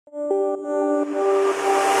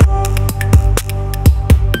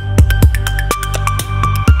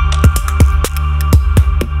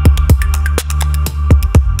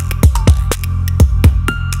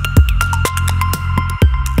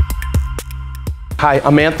Hi,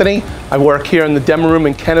 I'm Anthony. I work here in the demo room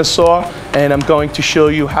in Kennesaw, and I'm going to show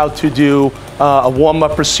you how to do a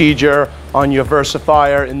warm-up procedure on your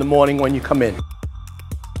Versafire in the morning when you come in.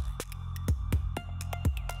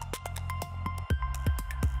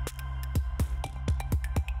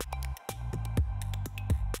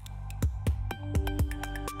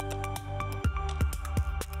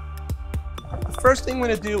 The first thing we're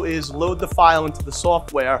going to do is load the file into the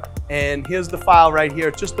software, and here's the file right here.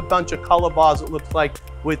 It's just a bunch of color bars, it looks like,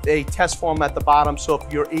 with a test form at the bottom, so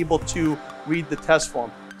if you're able to read the test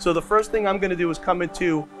form. So the first thing I'm going to do is come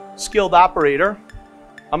into Skilled Operator.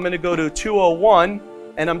 I'm going to go to 201,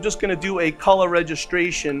 and I'm just going to do a color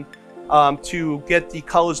registration to get the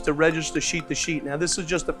colors to register sheet to sheet. Now this is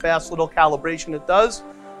just a fast little calibration it does.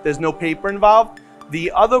 There's no paper involved.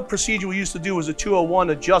 The other procedure we used to do was a 201,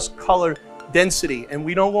 adjust color density, and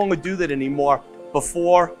we no longer do that anymore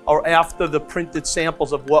before or after the printed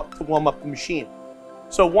samples of what to warm up the machine.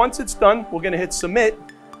 So once it's done, we're going to hit submit,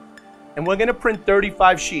 and we're going to print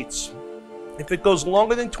 35 sheets. If it goes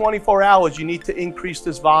longer than 24 hours, you need to increase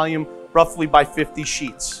this volume roughly by 50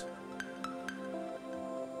 sheets.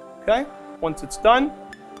 Okay, once it's done,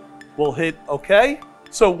 we'll hit OK.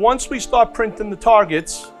 So once we start printing the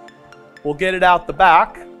targets, we'll get it out the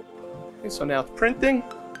back. Okay, so now it's printing.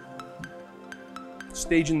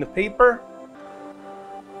 Staging the paper.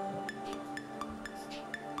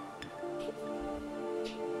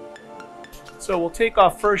 So we'll take our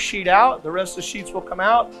first sheet out. The rest of the sheets will come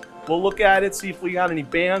out. We'll look at it, see if we got any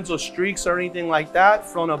bands or streaks or anything like that,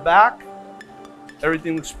 front or back.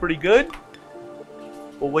 Everything looks pretty good.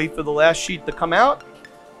 We'll wait for the last sheet to come out,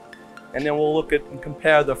 and then we'll look at and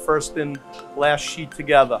compare the first and last sheet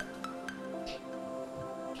together.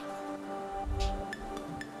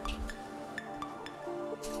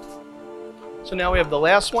 So now we have the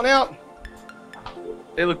last one out.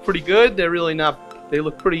 They look pretty good. They're really not, they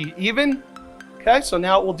look pretty even. Okay, so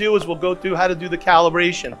now what we'll do is we'll go through how to do the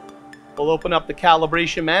calibration. We'll open up the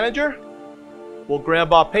calibration manager. We'll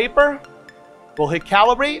grab our paper. We'll hit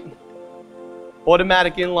calibrate.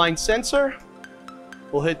 Automatic inline sensor.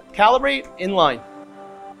 We'll hit calibrate, inline.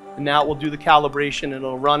 And now we'll do the calibration, and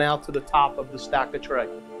it'll run out to the top of the stacker tray.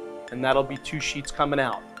 And that'll be 2 sheets coming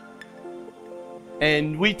out.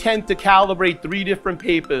 And we tend to calibrate 3 different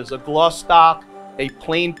papers: a gloss stock, a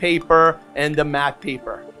plain paper, and a matte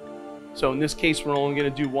paper. So in this case, we're only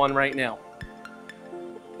going to do 1 right now.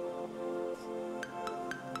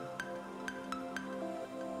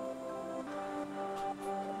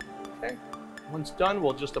 Okay, once done,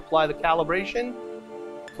 we'll just apply the calibration,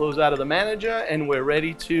 close out of the manager, and we're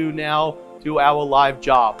ready to now do our live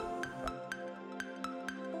job.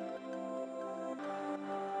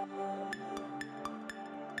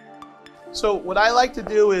 So what I like to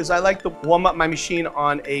do is I like to warm up my machine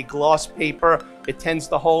on a gloss paper. It tends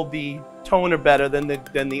to hold the toner better than the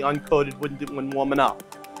uncoated when warming up.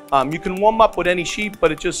 You can warm up with any sheet,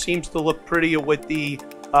 but it just seems to look prettier with the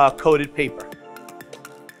coated paper.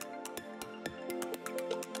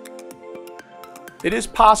 It is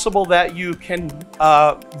possible that you can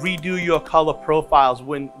redo your color profiles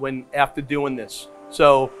after doing this.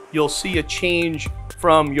 So you'll see a change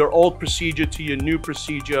from your old procedure to your new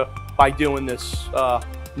procedure by doing this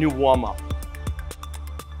new warm-up.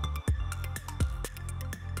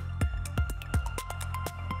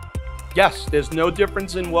 Yes, there's no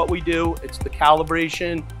difference in what we do. It's the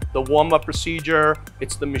calibration, the warm-up procedure,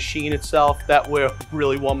 it's the machine itself that we're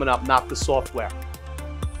really warming up, not the software.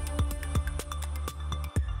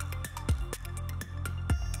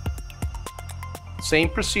 Same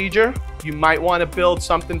procedure. You might want to build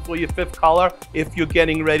something for your 5th color if you're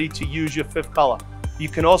getting ready to use your 5th color. You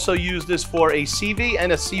can also use this for a CV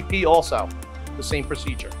and a CP also, the same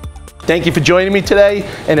procedure. Thank you for joining me today,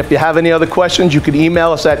 and if you have any other questions, you can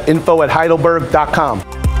email us at info@heidelberg.com.